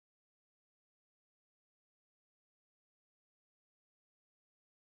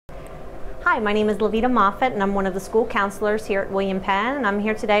Hi, my name is Levita Moffett, and I'm one of the school counselors here at William Penn, and I'm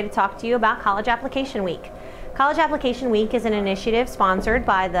here today to talk to you about College Application Week. College Application Week is an initiative sponsored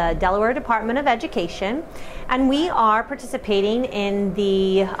by the Delaware Department of Education, and we are participating in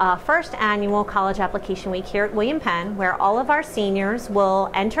the first annual College Application Week here at William Penn, where all of our seniors will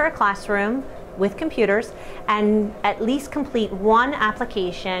enter a classroom with computers and at least complete one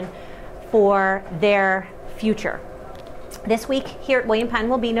application for their future. This week here at William Penn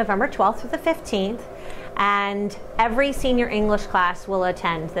will be November 12th through the 15th, and every senior English class will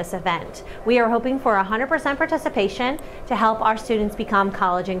attend this event. We are hoping for 100% participation to help our students become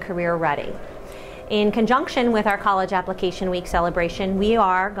college and career ready. In conjunction with our College Application Week celebration, we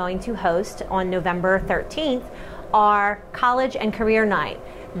are going to host on November 13th our College and Career Night.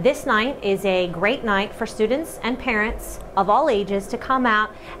 This night is a great night for students and parents of all ages to come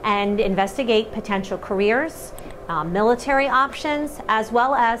out and investigate potential careers, military options, as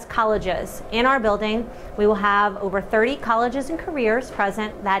well as colleges. In our building, we will have over 30 colleges and careers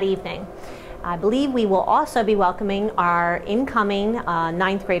present that evening. I believe we will also be welcoming our incoming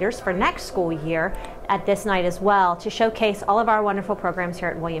ninth graders for next school year at this night as well to showcase all of our wonderful programs here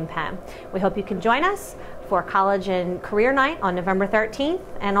at William Penn. We hope you can join us for College and Career Night on November 13th,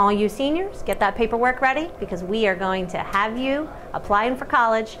 and all you seniors, get that paperwork ready because we are going to have you applying for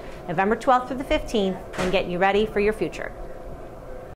college November 12th through the 15th and get you ready for your future.